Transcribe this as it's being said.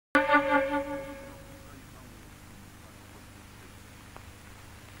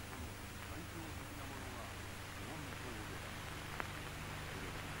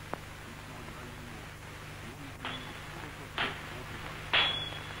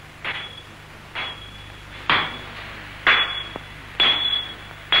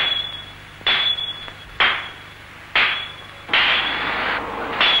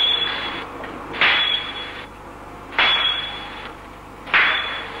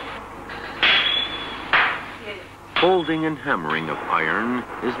Folding and hammering of iron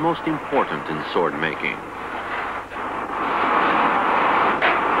is most important in sword making.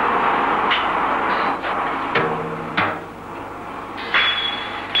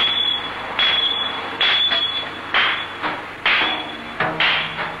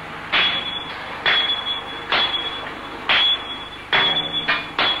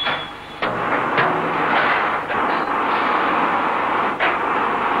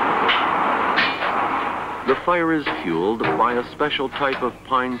 The fire is fueled by a special type of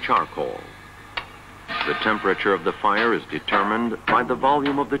pine charcoal. The temperature of the fire is determined by the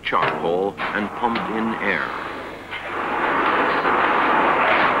volume of the charcoal and pumped in air.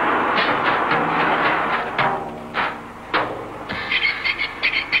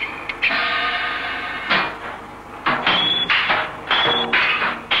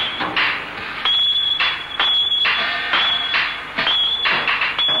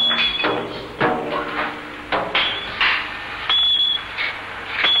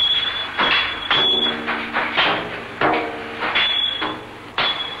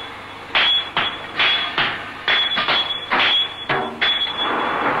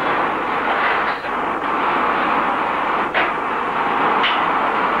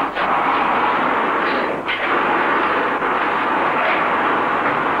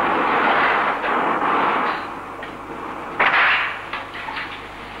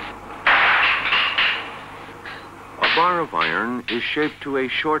 A bar of iron is shaped to a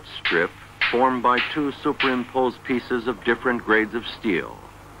short strip formed by two superimposed pieces of different grades of steel.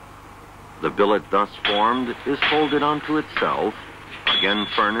 The billet thus formed is folded onto itself, again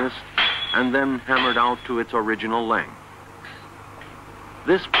furnaced, and then hammered out to its original length.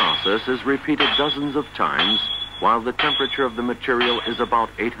 This process is repeated dozens of times while the temperature of the material is about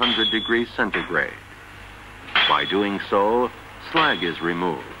 800 degrees centigrade. By doing so, slag is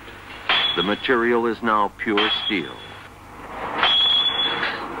removed. The material is now pure steel.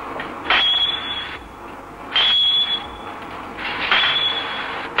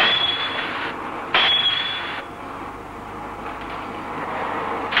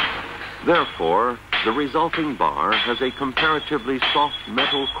 Therefore, the resulting bar has a comparatively soft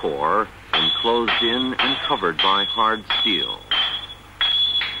metal core enclosed in and covered by hard steel.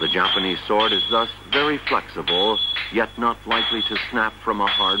 The Japanese sword is thus very flexible, yet not likely to snap from a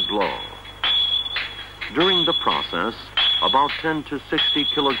hard blow. During the process, about 10 to 60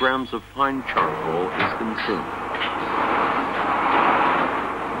 kilograms of pine charcoal is consumed.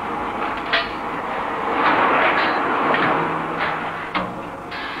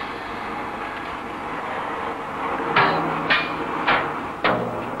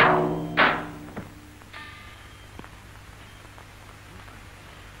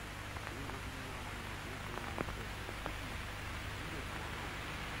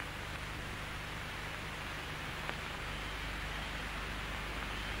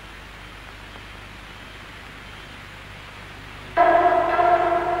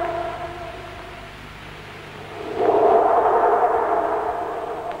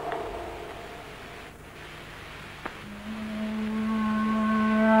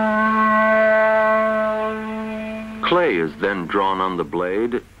 Clay is then drawn on the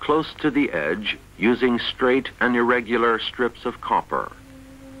blade close to the edge using straight and irregular strips of copper.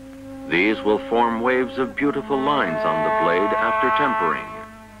 These will form waves of beautiful lines on the blade after tempering.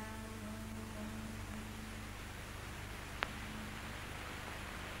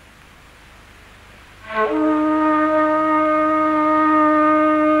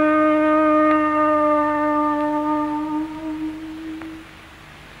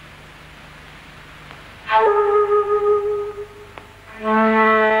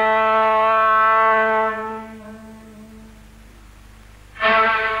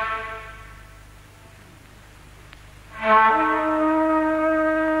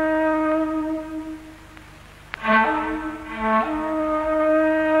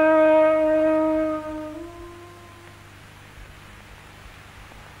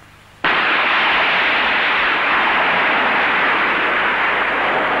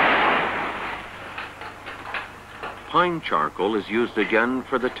 Pine charcoal is used again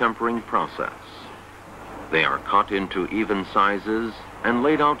for the tempering process. They are cut into even sizes and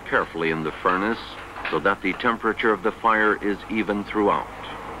laid out carefully in the furnace so that the temperature of the fire is even throughout.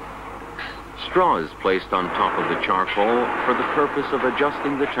 Straw is placed on top of the charcoal for the purpose of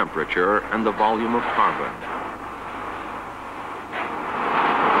adjusting the temperature and the volume of carbon.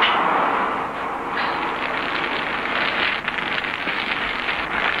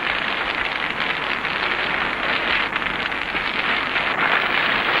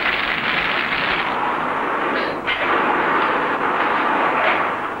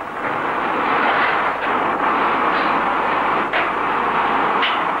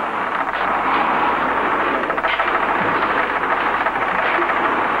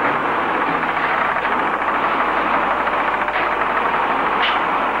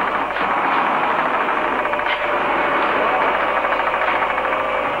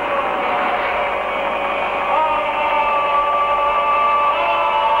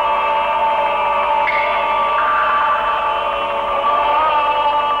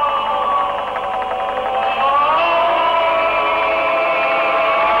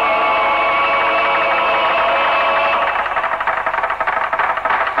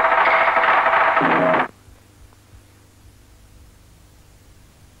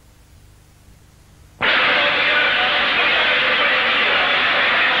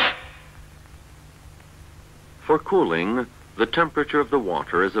 For cooling, the temperature of the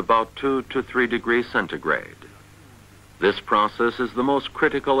water is about 2 to 3 degrees centigrade. This process is the most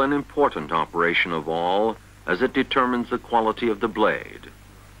critical and important operation of all, as it determines the quality of the blade.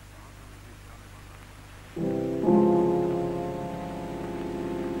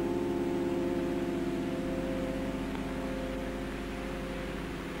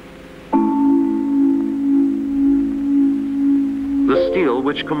 The steel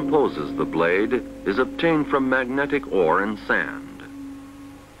which composes the blade is obtained from magnetic ore and sand.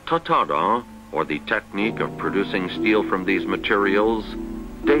 Tatada, or the technique of producing steel from these materials,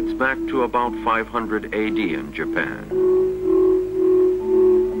 dates back to about 500 AD in Japan.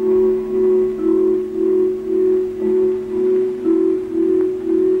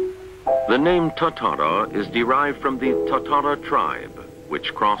 The name Tatada is derived from the Tatada tribe,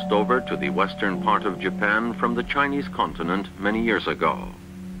 which crossed over to the western part of Japan from the Chinese continent many years ago.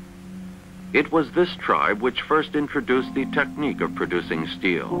 It was this tribe which first introduced the technique of producing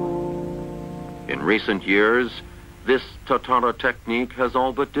steel. In recent years, this Tatada technique has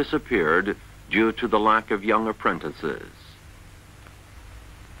all but disappeared due to the lack of young apprentices.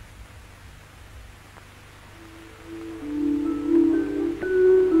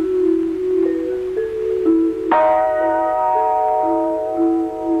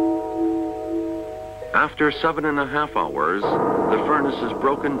 After 7.5 hours, the furnace is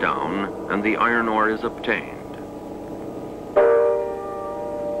broken down and the iron ore is obtained.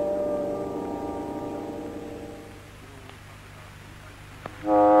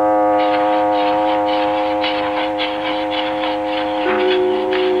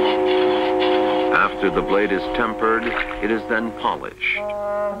 After the blade is tempered, it is then polished.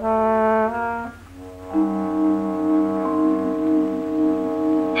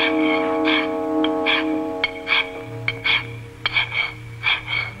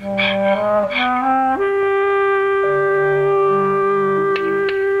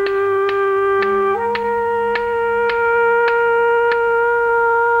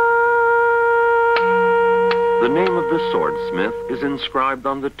 The name of the swordsmith is inscribed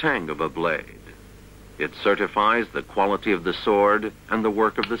on the tang of a blade. It certifies the quality of the sword and the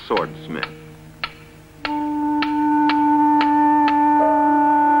work of the swordsmith.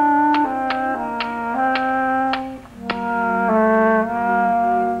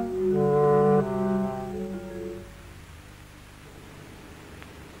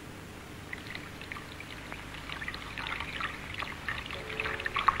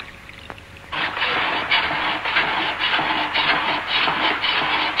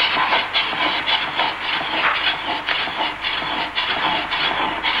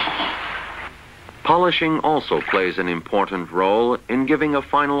 Polishing also plays an important role in giving a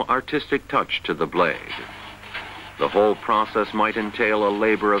final artistic touch to the blade. The whole process might entail a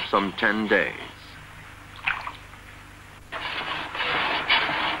labor of some 10 days.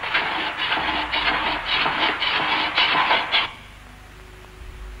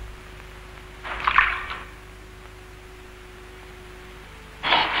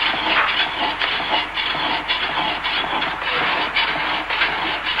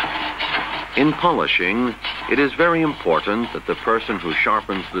 In polishing, it is very important that the person who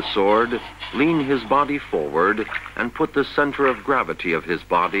sharpens the sword lean his body forward and put the center of gravity of his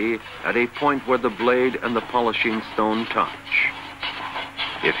body at a point where the blade and the polishing stone touch.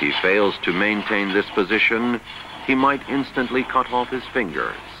 If he fails to maintain this position, he might instantly cut off his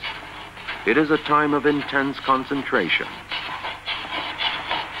fingers. It is a time of intense concentration.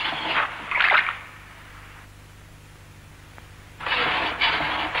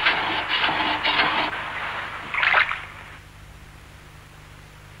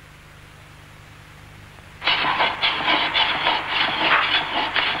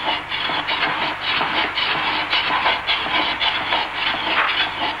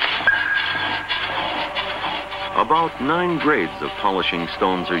 About 9 grades of polishing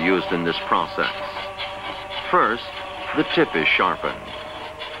stones are used in this process. First, the tip is sharpened.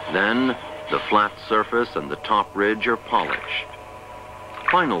 Then, the flat surface and the top ridge are polished.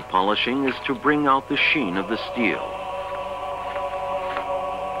 Final polishing is to bring out the sheen of the steel.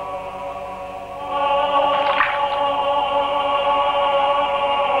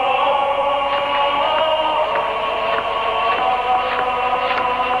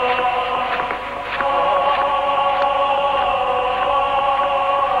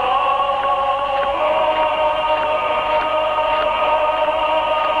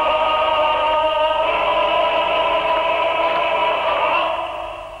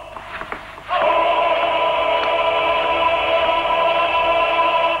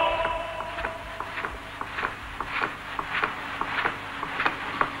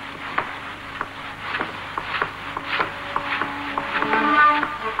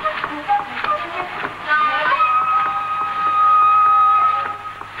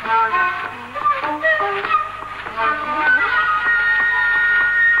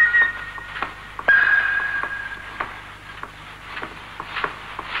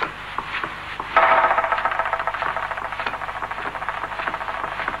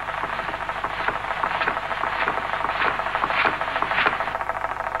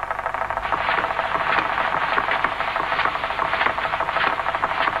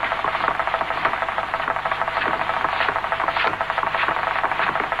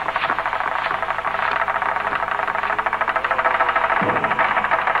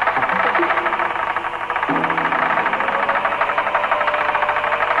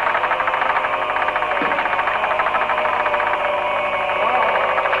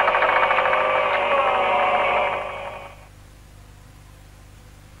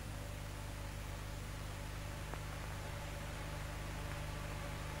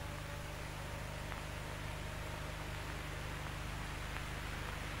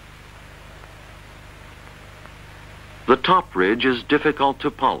 The top ridge is difficult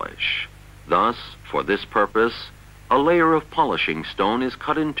to polish. Thus, for this purpose, a layer of polishing stone is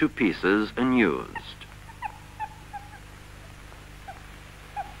cut into pieces and used.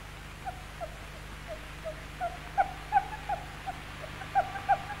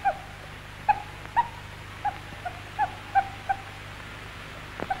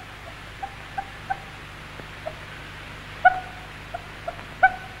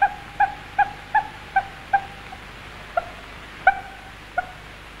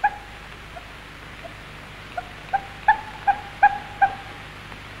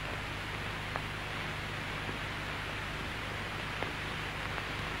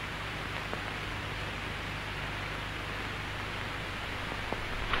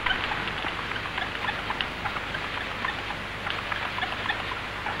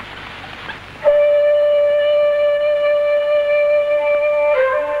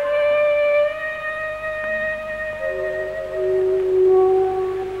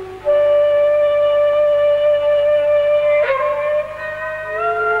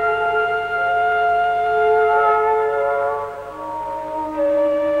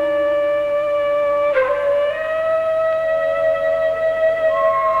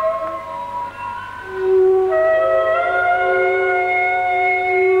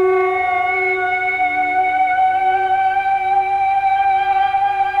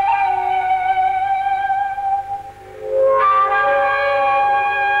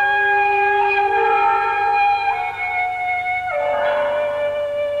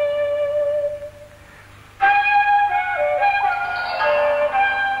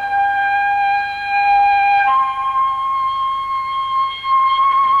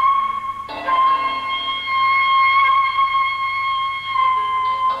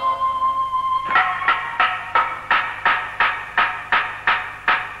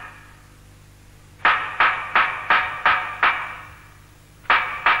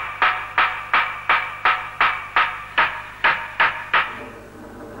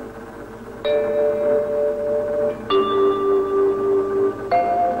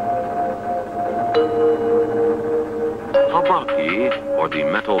 Or the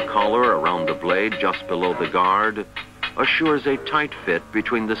metal collar around the blade just below the guard assures a tight fit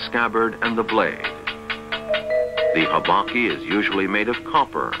between the scabbard and the blade. The habaki is usually made of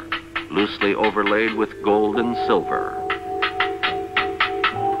copper, loosely overlaid with gold and silver.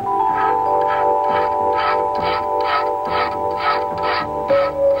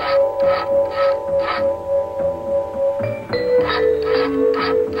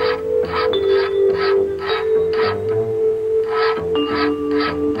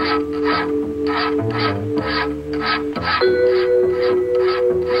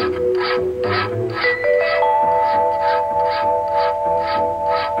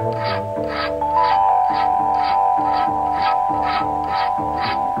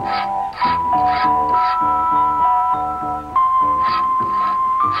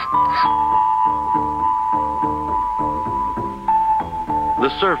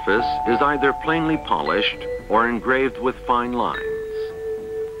 The surface is either plainly polished or engraved with fine lines.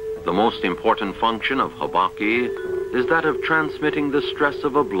 The most important function of habaki is that of transmitting the stress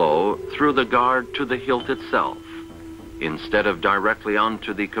of a blow through the guard to the hilt itself, instead of directly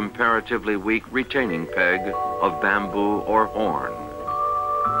onto the comparatively weak retaining peg of bamboo or horn.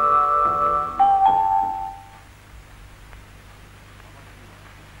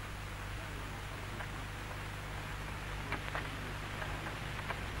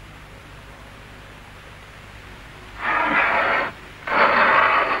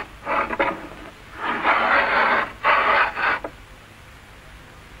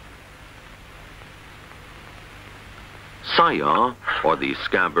 Saya, or the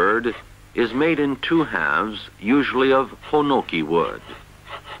scabbard, is made in two halves, usually of honoki wood.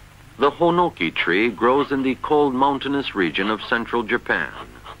 The honoki tree grows in the cold mountainous region of central Japan.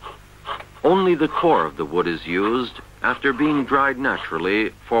 Only the core of the wood is used after being dried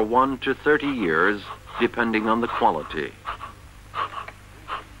naturally for 1 to 30 years, depending on the quality.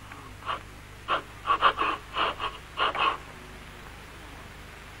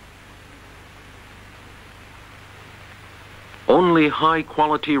 Only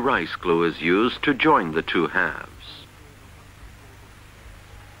high-quality rice glue is used to join the two halves.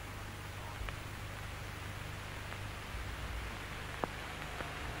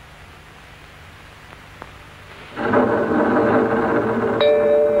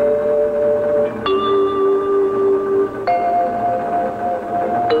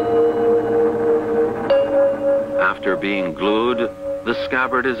 After being glued, the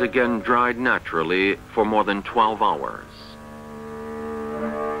scabbard is again dried naturally for more than 12 hours.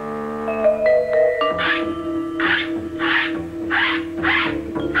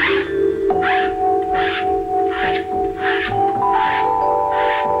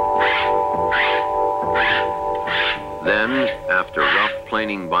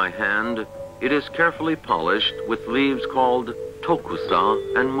 fitting by hand, it is carefully polished with leaves called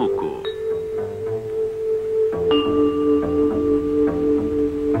tokusa and muku.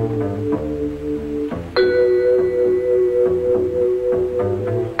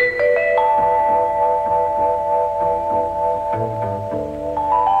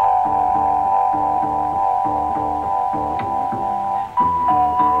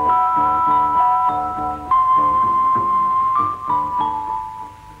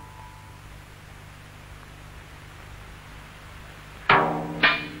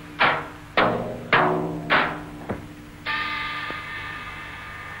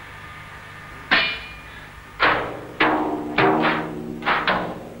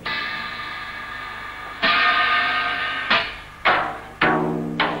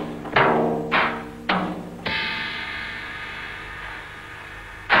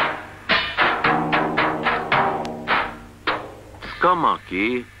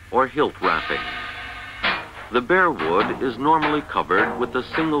 Skamaki, or hilt wrapping. The bare wood is normally covered with a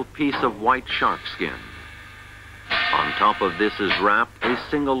single piece of white shark skin. On top of this is wrapped a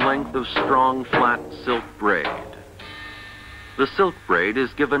single length of strong, flat silk braid. The silk braid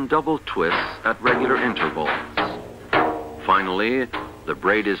is given double twists at regular intervals. Finally, the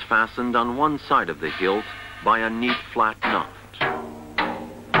braid is fastened on one side of the hilt by a neat flat knot.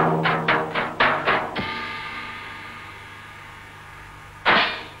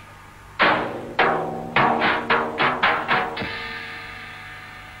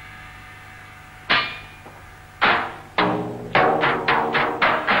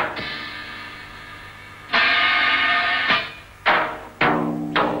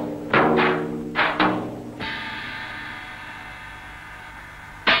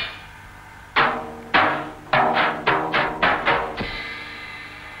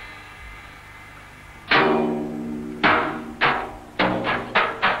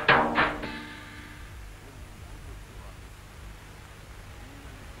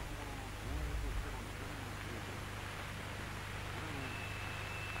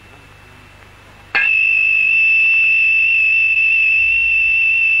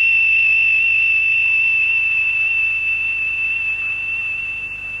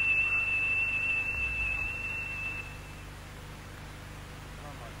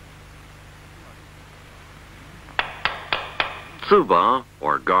 Tsuba,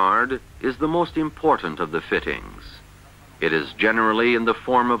 or guard, is the most important of the fittings. It is generally in the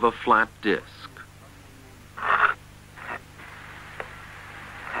form of a flat disc.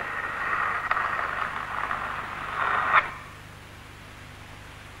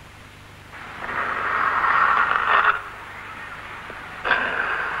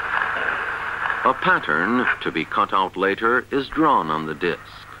 A pattern, to be cut out later, is drawn on the disc.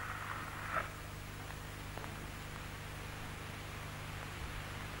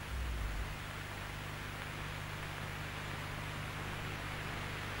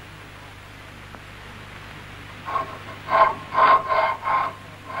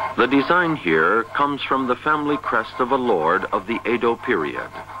 The design here comes from the family crest of a lord of the Edo period.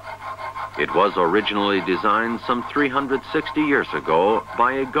 It was originally designed some 360 years ago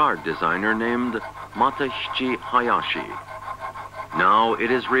by a guard designer named Mataichi Hayashi. Now it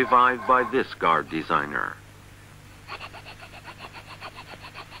is revived by this guard designer.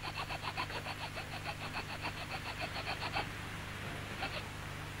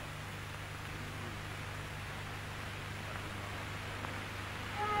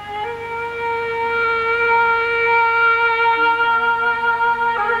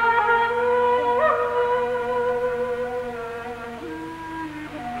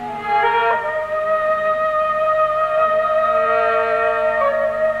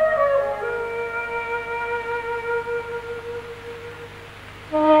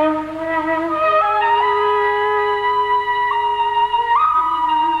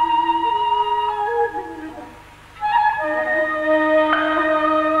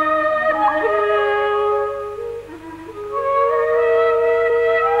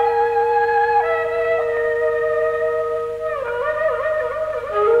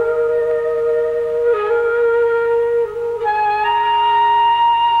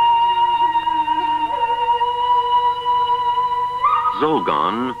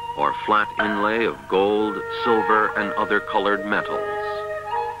 Zogan, or flat inlay of gold, silver, and other colored metals.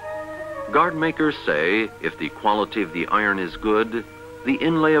 Guard makers say if the quality of the iron is good, the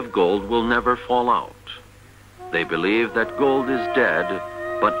inlay of gold will never fall out. They believe that gold is dead,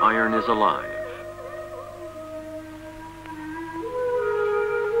 but iron is alive.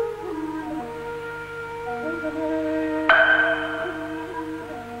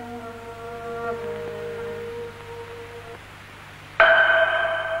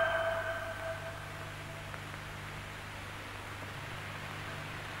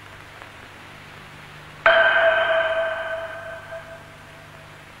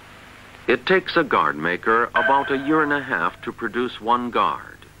 It takes a guard maker about 1.5 years to produce one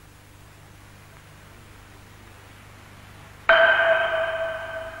guard.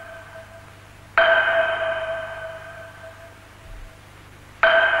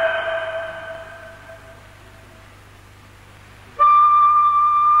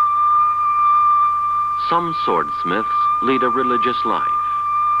 Some swordsmiths lead a religious life.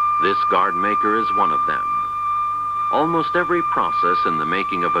 This guard maker is one of them. Almost every process in the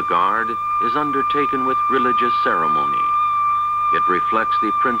making of a guard is undertaken with religious ceremony. It reflects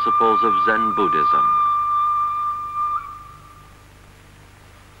the principles of Zen Buddhism.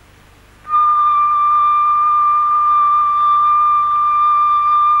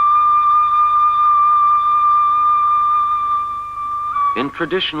 In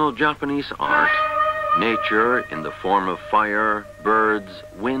traditional Japanese art, nature in the form of fire, birds,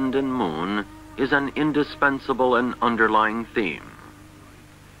 wind, and moon is an indispensable and underlying theme.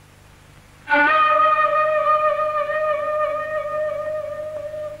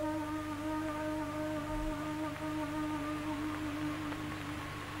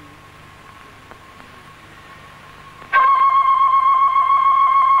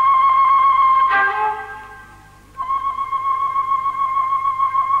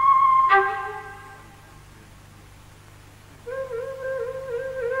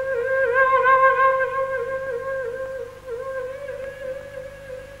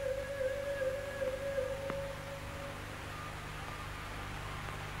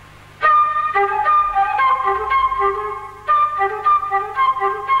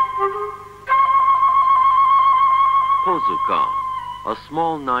 A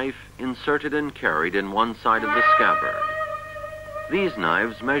small knife inserted and carried in one side of the scabbard. These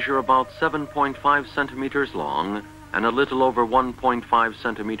knives measure about 7.5 centimeters long and a little over 1.5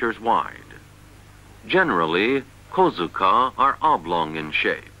 centimeters wide. Generally, kozuka are oblong in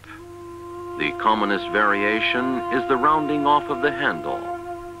shape. The commonest variation is the rounding off of the handle.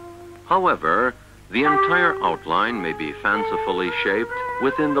 However, the entire outline may be fancifully shaped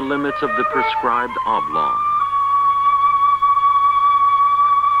within the limits of the prescribed oblong.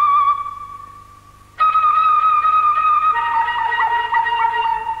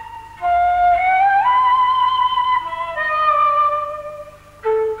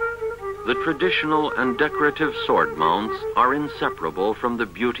 The traditional and decorative sword mounts are inseparable from the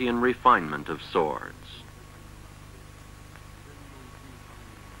beauty and refinement of swords.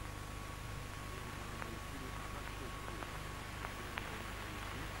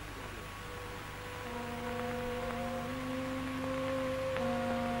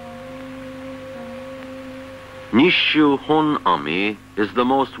 Nishu Honami is the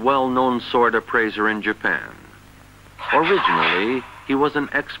most well-known sword appraiser in Japan. Originally, he was an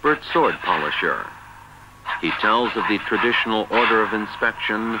expert sword polisher. He tells of the traditional order of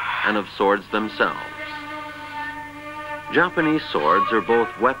inspection and of swords themselves. Japanese swords are both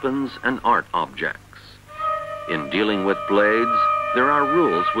weapons and art objects. In dealing with blades, there are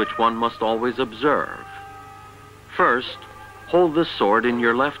rules which one must always observe. First, hold the sword in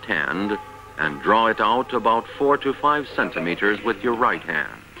your left hand and draw it out about 4 to 5 centimeters with your right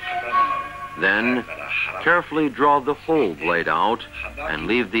hand. Then, carefully draw the whole blade out and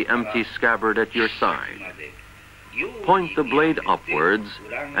leave the empty scabbard at your side. Point the blade upwards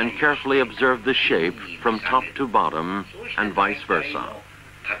and carefully observe the shape from top to bottom and vice versa.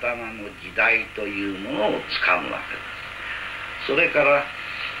 それから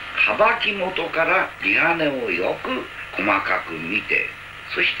捌き元から利金をよく細かく見て、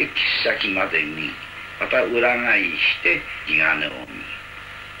そして切っ先まで見、また裏返して利金を見。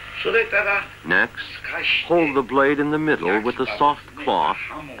 Next, hold the blade in the middle with a soft cloth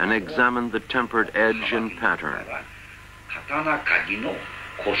and examine the tempered edge and pattern.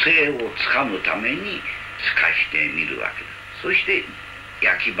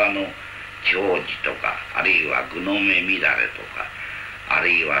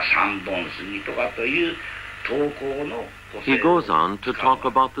 He goes on to talk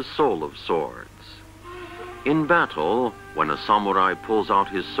about the soul of swords. In battle, when a samurai pulls out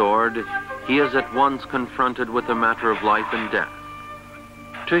his sword, he is at once confronted with a matter of life and death.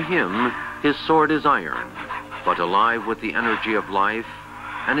 To him, his sword is iron, but alive with the energy of life,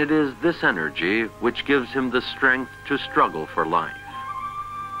 and it is this energy which gives him the strength to struggle for life.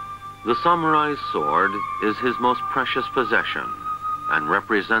 The samurai's sword is his most precious possession and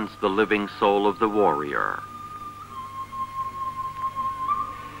represents the living soul of the warrior.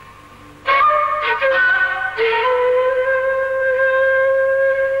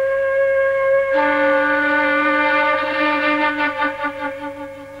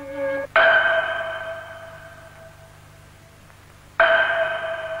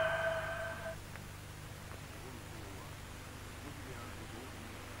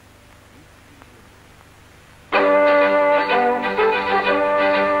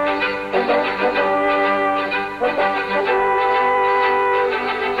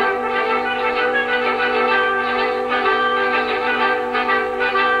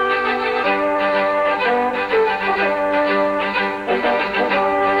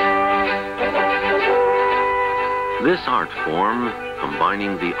 This art form,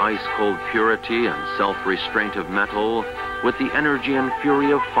 combining the ice-cold purity and self-restraint of metal with the energy and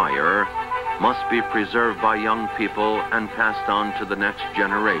fury of fire, must be preserved by young people and passed on to the next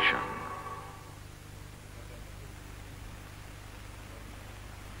generation.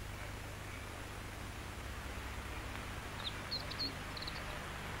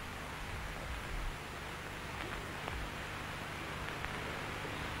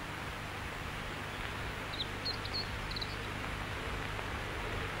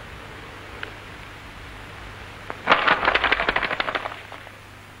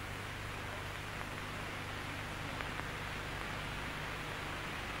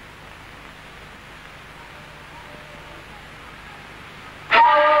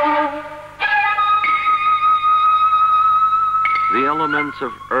 The elements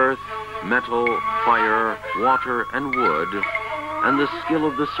of earth, metal, fire, water, and wood, and the skill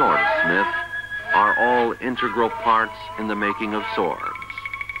of the swordsmith are all integral parts in the making of swords.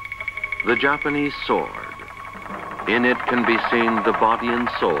 The Japanese sword. In it can be seen the body and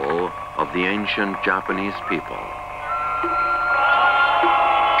soul of the ancient Japanese people.